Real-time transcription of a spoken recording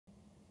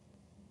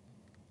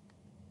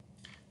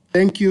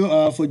Thank you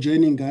for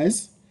joining,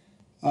 guys.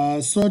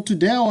 So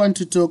today I want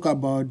to talk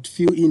about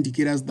few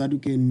indicators that you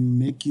can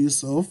make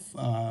use of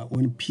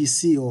on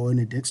PC or on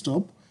a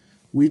desktop,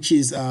 which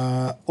is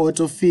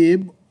auto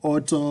fib,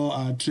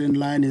 auto trend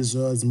line, as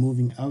well as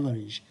moving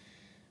average.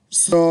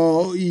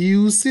 So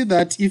you see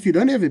that if you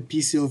don't have a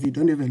PC or if you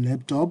don't have a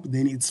laptop,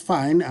 then it's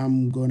fine.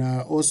 I'm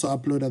gonna also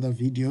upload other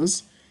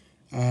videos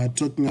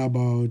talking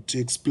about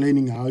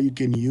explaining how you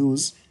can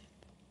use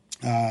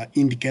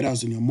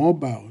indicators on your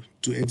mobile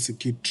to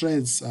execute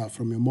trades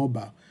from your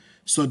mobile.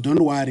 So don't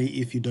worry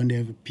if you don't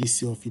have a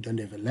PC or if you don't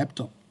have a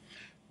laptop.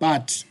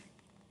 But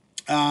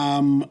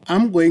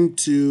I'm going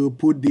to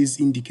put these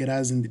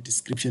indicators in the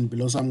description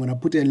below. So I'm going to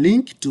put a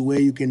link to where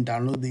you can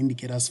download the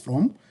indicators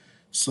from.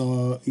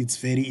 So it's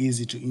very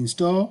easy to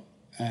install.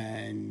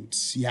 And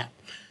yeah,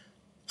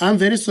 I'm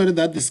very sorry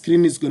that the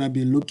screen is going to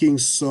be looking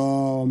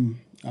so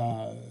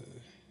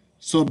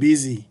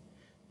busy,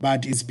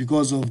 but it's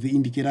because of the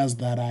indicators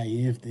that I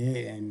have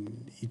there,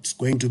 and it's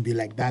going to be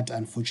like that,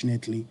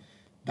 unfortunately,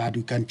 that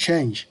we can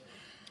change.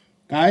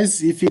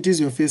 Guys, if it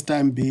is your first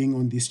time being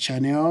on this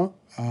channel,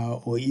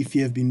 or if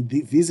you have been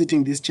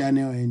visiting this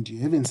channel and you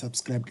haven't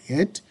subscribed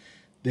yet,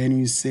 then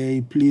we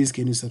say, please,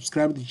 can you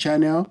subscribe to the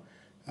channel?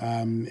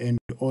 And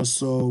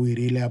also, we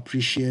really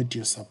appreciate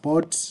your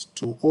support.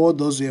 To all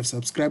those who have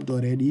subscribed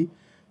already,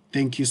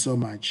 thank you so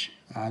much.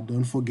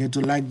 Don't forget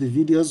to like the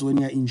videos when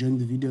you're enjoying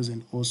the videos,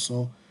 and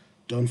also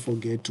don't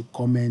forget to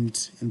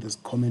comment in the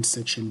comment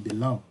section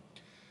below.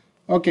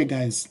 Okay,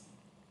 guys.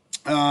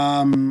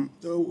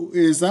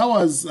 As I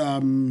was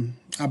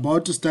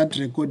about to start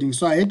recording,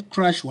 so I had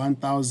crash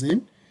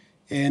 1000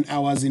 and I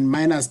was in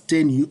minus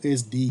 10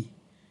 USD,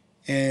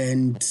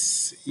 and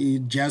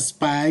it just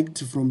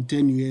spiked from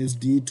 10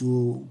 USD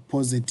to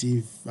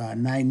positive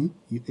 9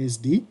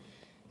 USD,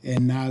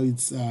 and now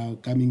it's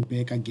coming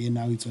back again.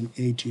 Now it's on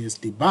 8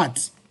 USD.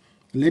 But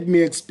let me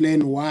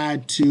explain why I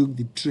took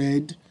the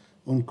trade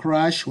on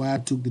crash, why I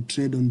took the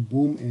trade on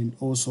boom, and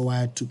also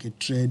why I took a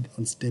trade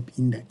on step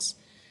index.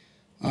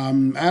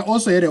 I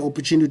also had an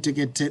opportunity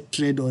to take a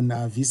trade on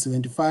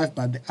V75,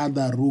 but the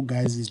other rule,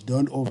 guys, is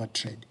don't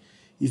overtrade.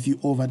 If you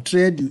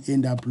overtrade, you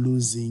end up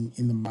losing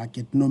in the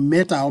market. No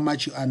matter how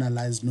much you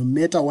analyze, no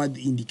matter what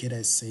the indicator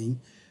is saying,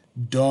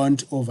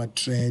 don't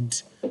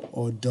overtrade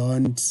or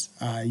don't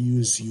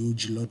use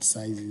huge lot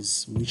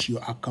sizes, which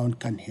your account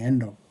can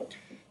handle.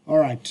 All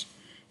right.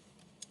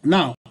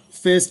 Now,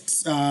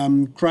 first,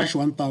 crash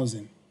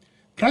 1000.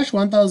 Crash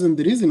 1000,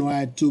 the reason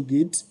why I took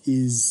it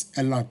is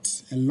a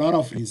lot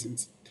of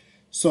reasons.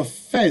 So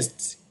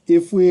first,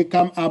 if we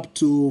come up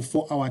to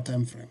 4-hour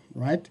time frame,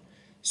 right?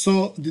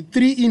 So the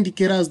three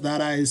indicators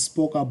that I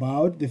spoke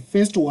about, the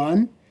first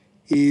one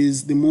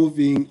is the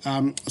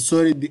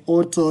the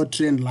auto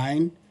trend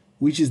line,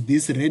 which is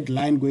this red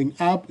line going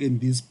up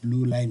and this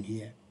blue line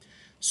here.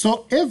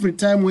 So every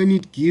time when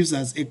it gives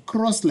us a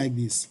cross like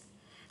this,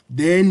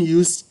 then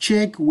you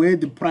check where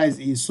the price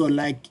is. So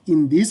like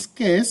in this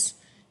case,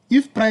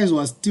 if price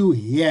was still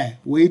here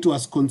where it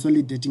was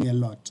consolidating a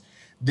lot,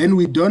 then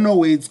we don't know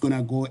where it's going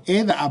to go,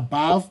 either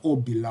above or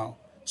below.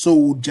 So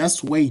we'll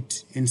just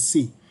wait and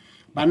see.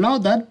 But now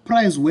that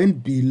price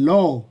went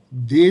below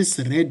this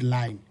red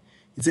line,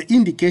 it's an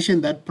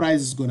indication that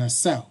price is going to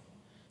sell.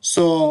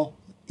 So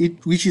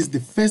which is the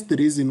first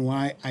reason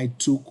why I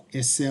took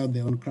a sell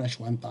there on crash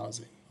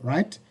 1000,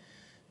 right?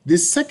 The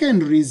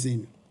second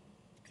reason,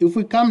 if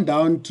we come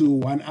down to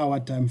 1-hour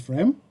time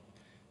frame,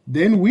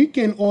 then we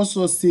can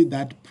also see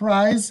that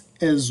price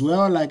as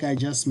well, like I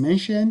just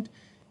mentioned,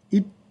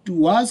 it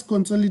was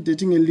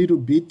consolidating a little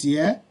bit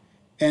here,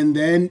 and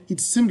then it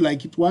seemed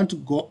like it wanted to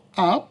go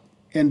up,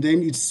 and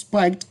then it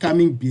spiked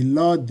coming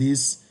below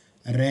this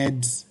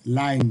red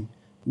line,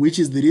 which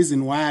is the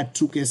reason why I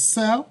took a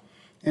sell,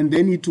 and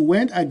then it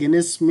went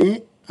against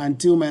me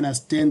until minus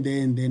 10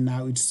 there, and then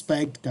now it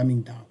spiked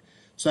coming down.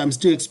 So I'm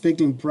still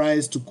expecting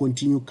price to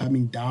continue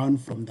coming down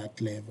from that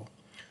level.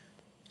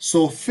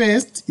 So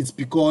first, it's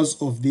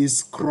because of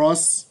this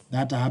cross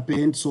that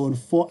happened. So on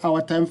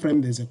 4-hour time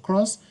frame, there's a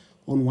cross.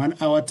 On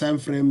 1-hour time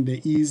frame,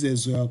 there is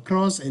as well a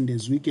cross. And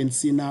as we can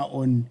see now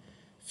on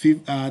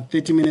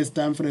 30 minutes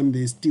time frame,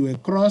 there's still a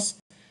cross.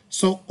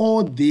 So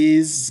all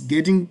these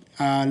getting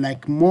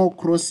like more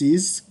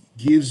crosses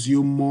gives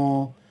you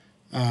more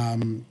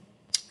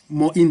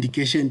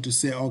indication to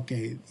say,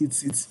 okay,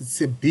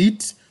 it's a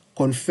bit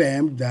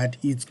confirmed that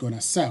it's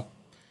gonna sell.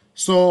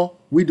 So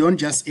we don't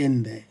just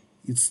end there.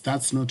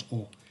 That's not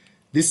all.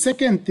 The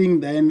second thing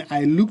then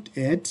I looked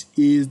at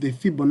is the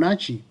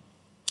Fibonacci,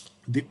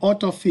 the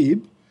auto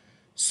fib.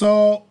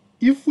 So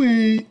if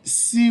we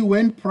see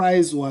when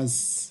price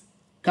was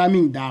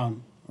coming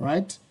down,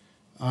 right?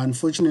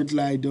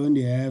 Unfortunately, I don't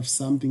have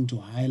something to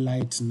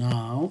highlight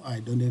now. I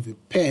don't have a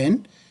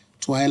pen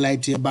to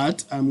highlight here,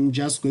 but I'm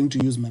just going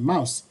to use my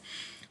mouse.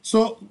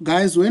 So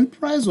guys, when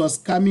price was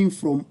coming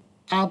from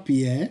up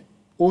here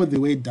all the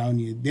way down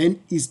here,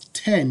 then it's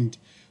turned.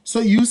 So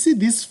you see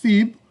this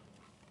fib,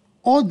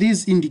 all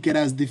these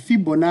indicators, the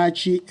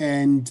Fibonacci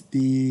and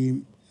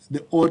the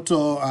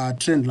auto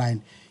trend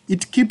line,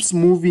 it keeps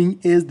moving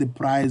as the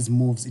price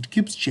moves. It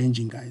keeps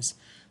changing, guys.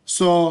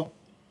 So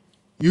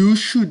you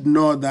should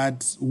know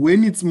that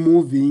when it's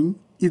moving,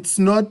 it's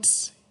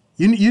not,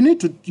 you need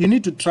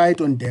to try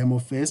it on demo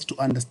first to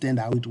understand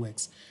how it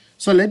works.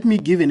 So let me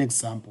give an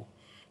example.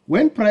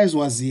 When price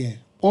was here,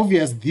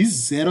 obvious this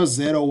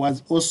 00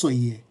 was also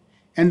here,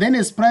 and then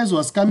as price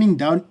was coming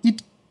down,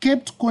 it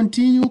kept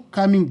continue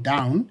coming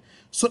down.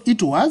 So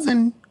it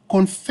wasn't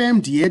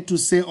confirmed yet to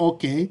say,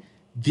 okay,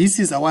 this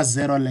is our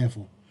zero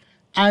level,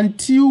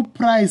 until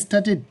price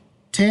started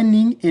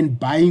turning and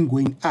buying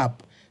going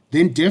up.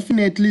 Then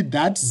definitely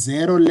that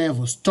zero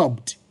level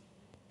stopped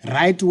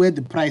right where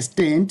the price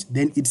turned.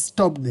 Then it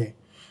stopped there.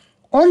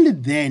 Only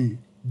then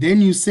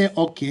you say,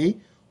 okay,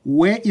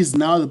 where is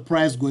now the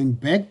price going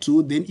back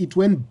to? Then it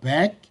went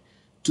back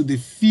to the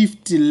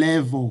 50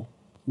 level,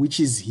 which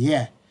is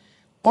here.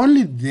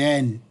 Only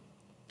then,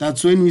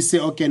 that's when we say,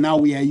 okay, now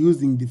we are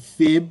using the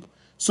fib.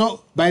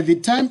 So by the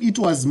time it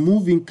was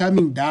moving,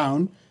 coming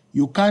down,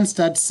 you can't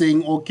start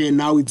saying, okay,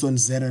 now it's on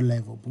zero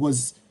level,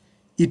 because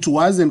it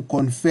wasn't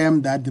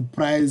confirmed that the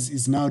price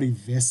is now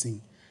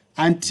reversing.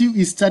 Until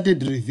it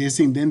started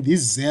reversing, then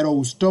this zero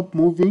will stop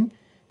moving,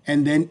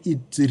 and then it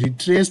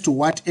retraced to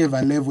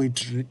whatever level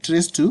it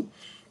retraced to.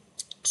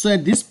 So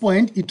at this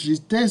point, it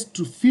retraced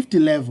to 50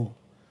 level,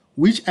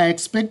 which I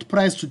expect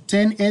price to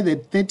turn either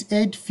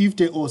 38,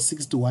 50, or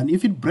 61.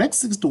 If it breaks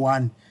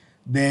 61,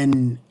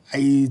 then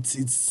I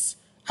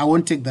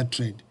won't take that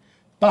trade.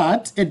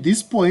 But at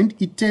this point,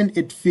 it turned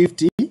at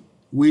 50,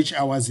 which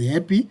I was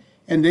happy.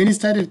 And then it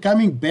started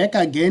coming back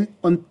again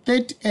on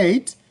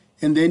 38,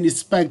 and then it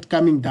spiked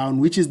coming down,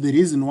 which is the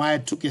reason why I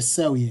took a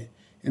sell here.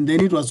 And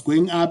then it was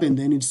going up, and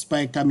then it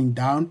spiked coming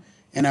down,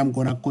 and I'm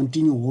going to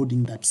continue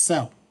holding that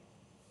sell.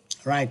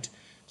 Right.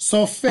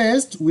 So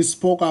first, we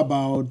spoke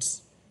about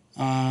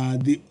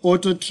the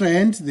auto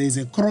trend. There's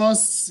a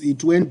cross.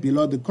 It went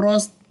below the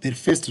cross, the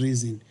first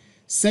reason.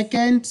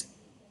 Second,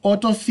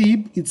 auto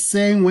fib, it's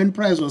saying when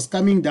price was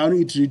coming down,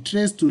 it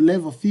retraced to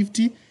level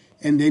 50,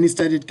 and then it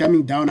started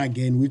coming down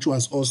again, which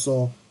was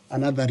also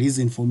another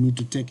reason for me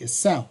to take a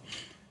sell.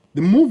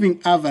 The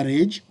moving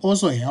average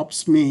also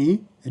helps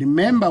me.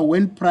 Remember,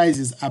 when price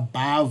is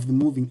above the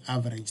moving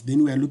average,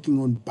 then we are looking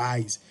on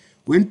buys.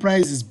 When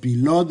price is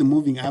below the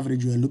moving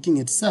average, we are looking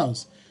at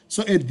sells.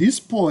 So at this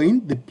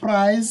point, the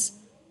price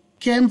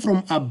came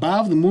from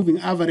above the moving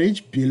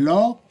average,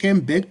 below,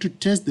 came back to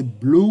test the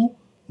blue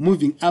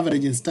moving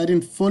average and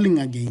started falling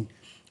again,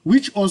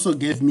 which also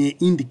gave me an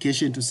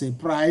indication to say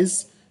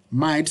price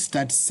might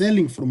start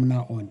selling from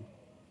now on.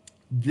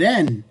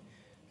 Then,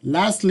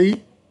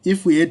 lastly,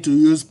 if we had to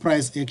use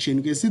price action,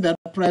 you can see that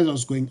price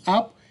was going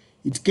up.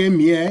 It came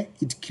here,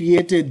 it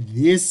created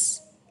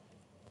this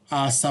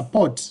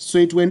support. So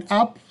it went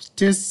up,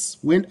 tests,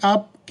 went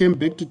up, came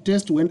back to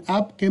test, went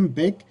up, came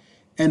back,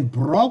 and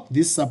broke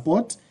this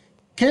support,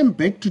 came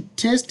back to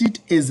test it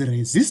as a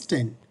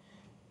resistance,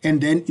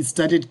 and then it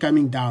started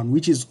coming down,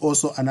 which is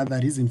also another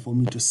reason for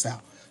me to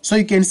sell. So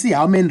you can see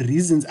how many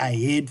reasons I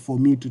had for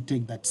me to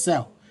take that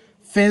sell.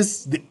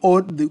 First, the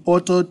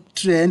auto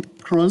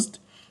trend crossed.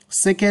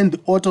 Second, the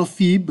auto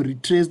fib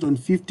retraced on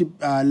 50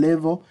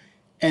 level.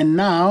 And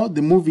now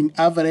the moving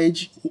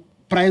average,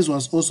 price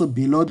was also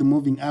below the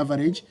moving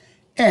average.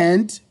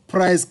 And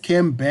price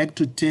came back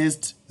to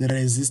test the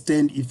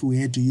resistance if we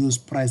had to use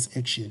price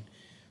action.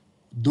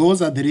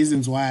 Those are the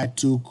reasons why I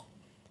took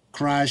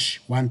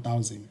crash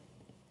 1000.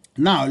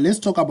 Now, let's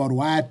talk about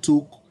why I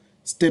took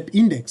step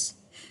index.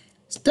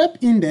 Step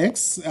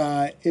index,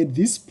 at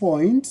this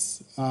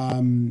point,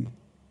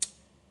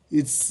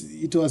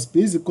 it was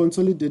busy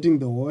consolidating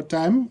the whole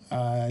time.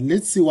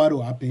 Let's see what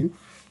will happen.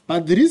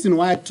 But the reason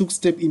why I took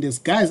step index,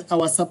 guys, I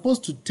was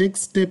supposed to take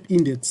step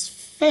index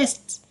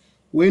first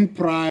when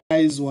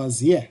price was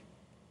here,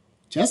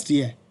 just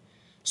here.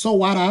 So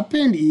what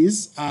happened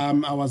is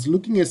I was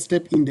looking at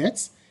step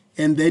index,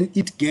 and then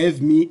it gave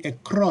me a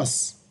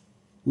cross,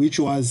 which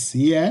was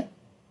here.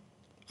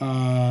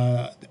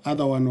 The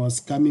other one was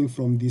coming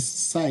from this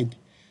side.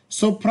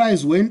 So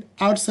price went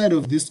outside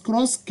of this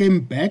cross,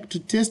 came back to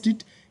test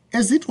it.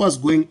 As it was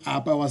going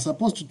up, I was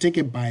supposed to take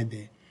a buy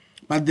there.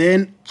 But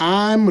then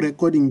I'm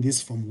recording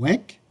this from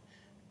work,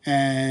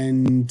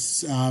 and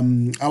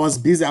I was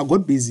busy. I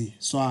got busy,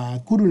 so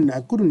I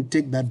couldn't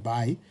take that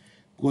buy,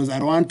 because I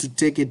don't want to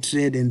take a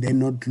trade and then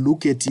not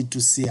look at it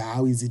to see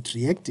how is it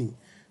reacting.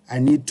 I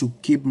need to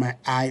keep my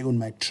eye on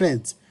my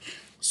trades.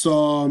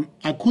 So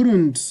I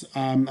couldn't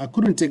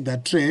take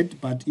that trade,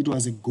 but it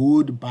was a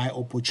good buy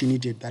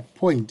opportunity at that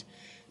point.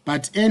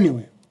 But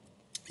anyway,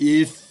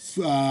 if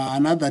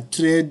another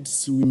trade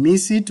we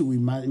miss it,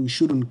 we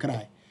shouldn't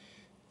cry.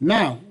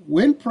 Now,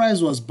 when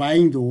price was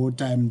buying the whole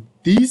time,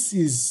 this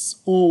is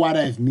all what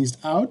I've missed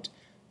out.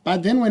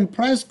 But then when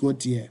price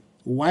got here,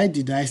 why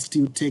did I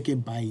still take a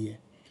buy here?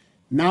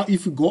 Now,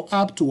 if we go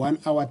up to 1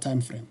 hour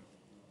time frame,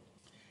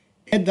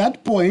 at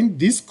that point,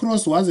 this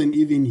cross wasn't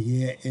even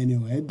here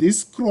anyway.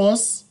 This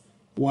cross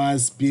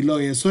was below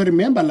here. So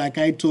remember, like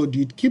I told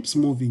you, it keeps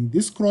moving.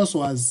 This cross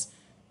was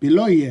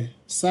below here,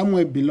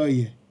 somewhere below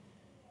here.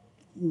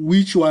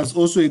 which was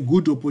also a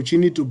good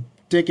opportunity to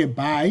take a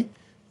buy,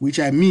 which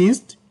I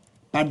missed.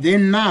 But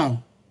then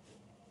now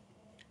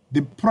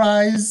the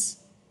price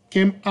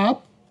came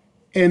up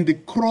and the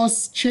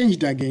cross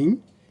changed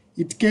again.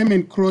 It came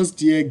and crossed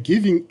here,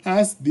 giving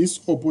us this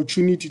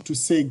opportunity to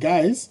say,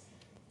 guys,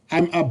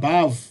 I'm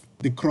above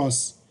the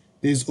cross.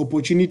 There's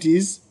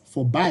opportunities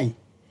for buy,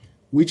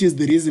 which is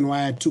the reason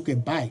why I took a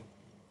buy.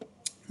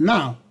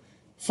 Now,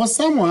 for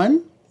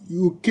someone,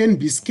 you can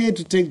be scared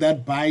to take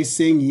that buy,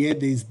 saying, yeah,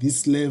 there's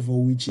this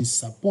level which is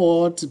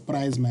support,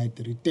 price might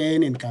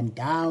return and come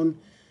down.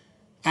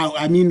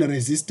 I mean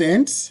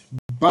resistance.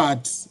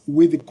 But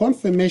with the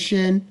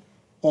confirmation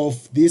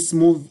of this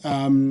move,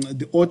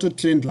 the auto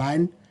trend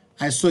line,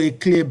 I saw a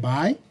clear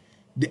buy.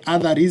 The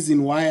other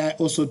reason why I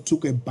also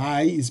took a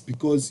buy is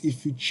because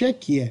if you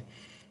check here,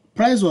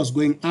 price was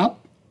going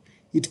up.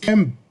 It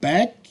came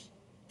back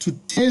to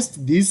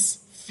test this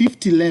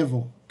 50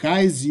 level.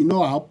 Guys, you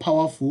know how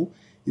powerful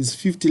is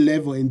 50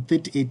 level and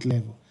 38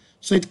 level.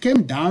 So it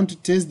came down to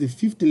test the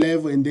 50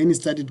 level and then it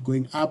started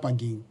going up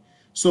again.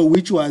 So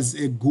which was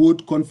a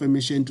good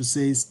confirmation to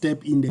say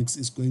step index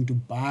is going to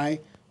buy,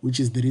 which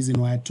is the reason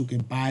why I took a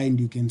buy, and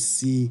you can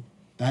see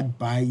that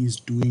buy is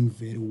doing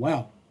very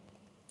well.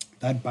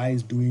 That buy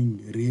is doing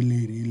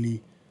really,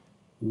 really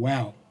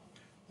well.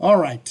 All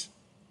right.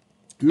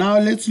 Now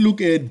let's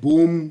look at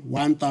Boom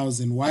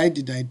 1000. Why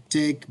did I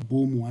take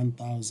Boom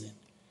 1000?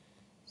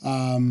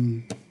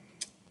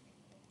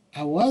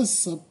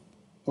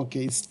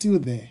 Okay, it's still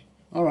there.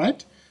 All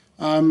right.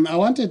 I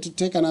wanted to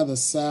take another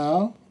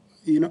sell,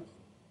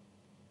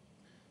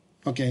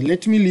 Okay,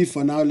 let me leave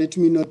for now. Let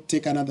me not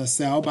take another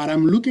sell, but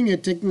I'm looking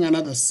at taking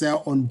another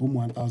sell on Boom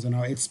 1000.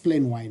 I'll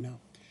explain why now.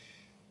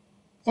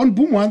 On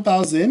Boom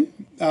 1000,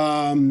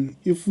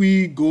 if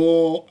we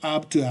go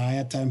up to a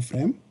higher time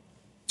frame,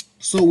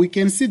 so we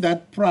can see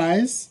that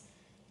price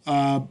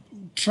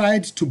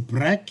tried to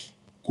break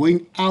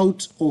going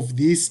out of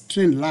this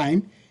trend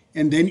line,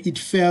 and then it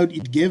failed.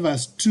 It gave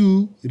us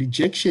two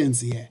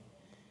rejections here.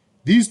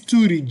 These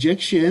two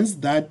rejections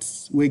that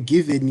were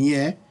given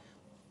here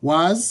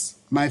was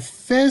my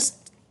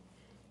first,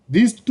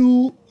 these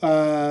two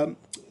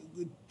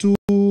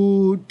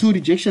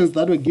rejections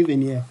that were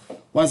given here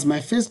was my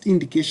first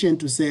indication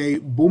to say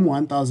Boom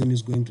 1000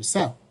 is going to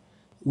sell,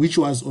 which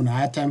was on a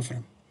higher time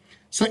frame.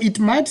 So it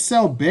might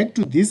sell back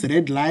to this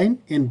red line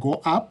and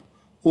go up,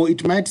 or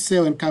it might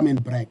sell and come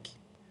and break.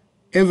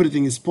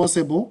 Everything is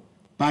possible,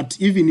 but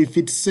even if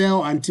it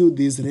sell until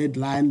this red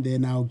line,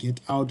 then I'll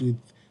get out with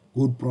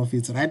good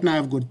profits. Right now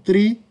I've got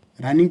 3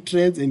 running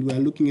trades and we are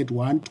looking at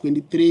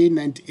 123,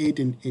 98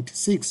 and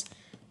 86,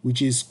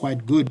 which is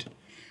quite good.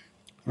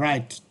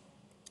 Right.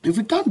 If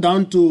we come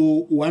down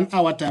to 1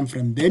 hour time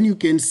frame, then you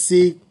can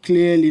see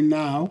clearly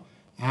now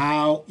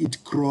how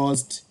it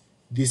crossed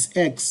this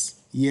X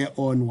here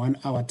on 1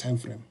 hour time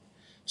frame.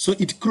 So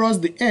it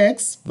crossed the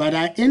X, but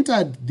I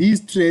entered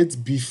these trades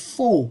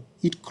before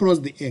it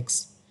crossed the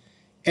X.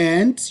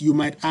 And you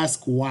might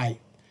ask why.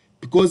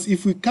 Because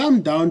if we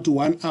come down to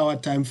 1 hour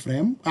time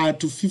frame,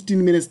 to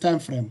 15 minutes time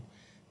frame,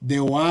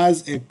 there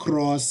was a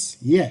cross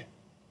here,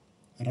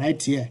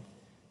 right here.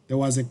 There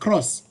was a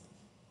cross,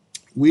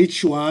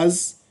 which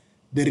was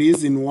the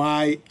reason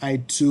why I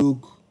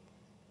took,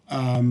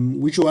 a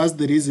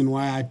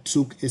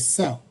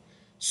sell.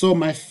 So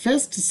my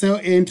first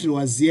sell entry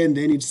was here, and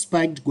then it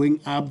spiked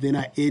going up. Then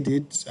I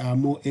added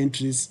more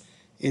entries,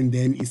 and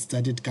then it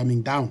started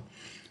coming down.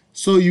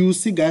 So you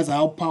see, guys,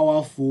 how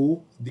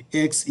powerful the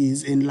X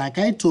is. And like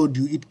I told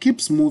you, it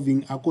keeps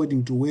moving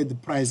according to where the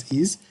price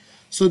is.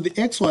 So the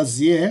X was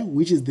here,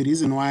 which is the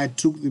reason why I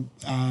took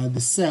the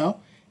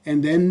sell.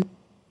 And then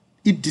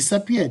it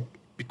disappeared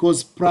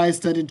because price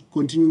started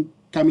continuing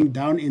coming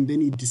down, and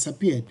then it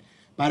disappeared.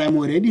 But I'm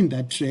already in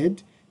that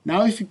trade.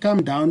 Now, if you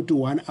come down to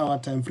 1 hour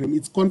time frame,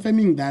 it's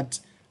confirming that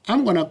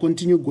I'm going to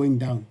continue going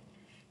down.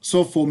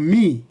 So for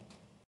me,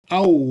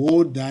 I'll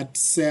hold that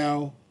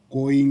sell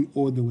going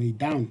all the way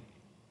down.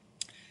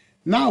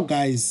 Now,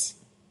 guys,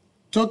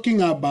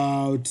 talking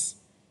about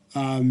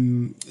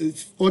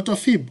auto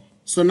fib.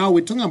 So now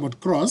we're talking about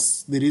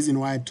cross, the reason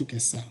why I took a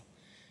sell.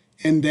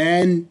 And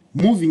then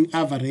moving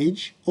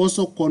average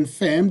also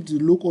confirmed.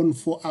 Look on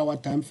 4 hour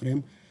time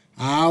frame,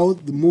 how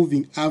the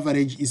moving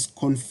average is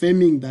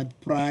confirming that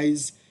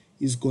price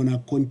is going to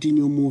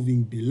continue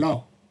moving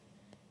below.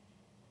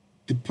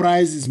 The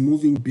price is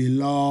moving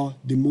below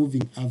the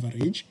moving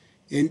average.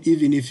 And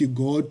even if you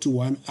go to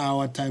 1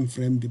 hour time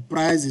frame, the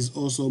price is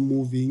also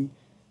moving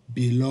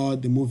below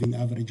the moving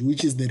average,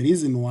 which is the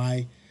reason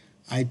why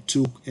I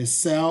took a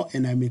sell,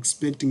 and I'm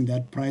expecting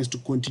that price to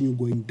continue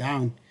going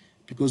down,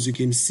 because you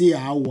can see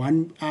how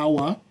 1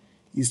 hour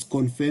is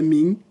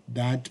confirming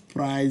that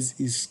price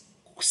is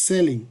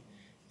selling.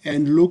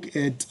 And look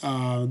at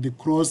the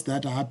cross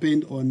that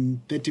happened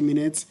on 30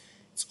 minutes.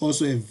 It's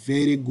also a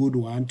very good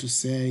one to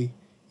say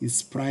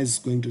its price is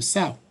going to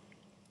sell.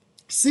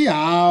 See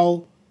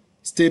how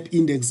step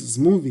index is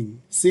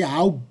moving. See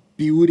how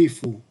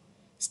beautiful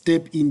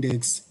step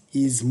index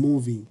is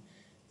moving.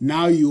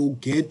 Now you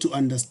get to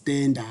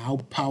understand how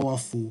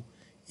powerful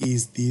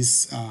is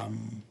these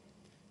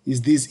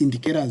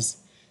indicators.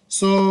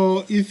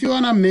 So if you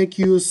want to make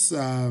use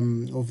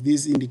of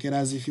these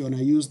indicators, if you want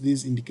to use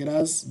these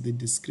indicators, the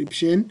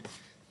description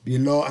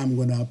below, I'm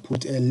going to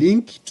put a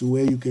link to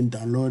where you can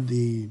download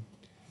the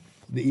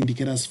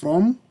indicators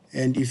from.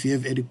 And if you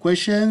have any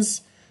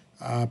questions,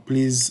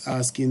 please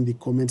ask in the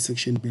comment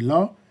section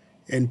below.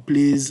 And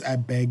please, I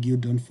beg you,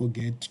 don't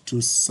forget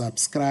to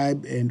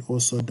subscribe, and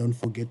also don't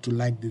forget to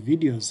like the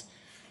videos.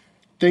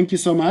 Thank you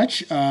so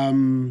much.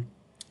 I'm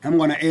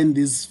going to end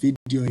this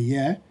video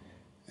here,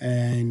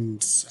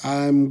 and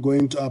I'm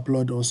going to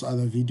upload also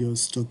other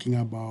videos talking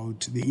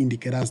about the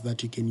indicators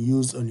that you can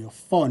use on your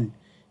phone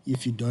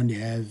if you don't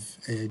have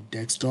a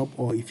desktop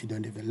or if you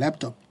don't have a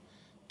laptop.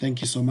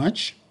 Thank you so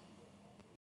much.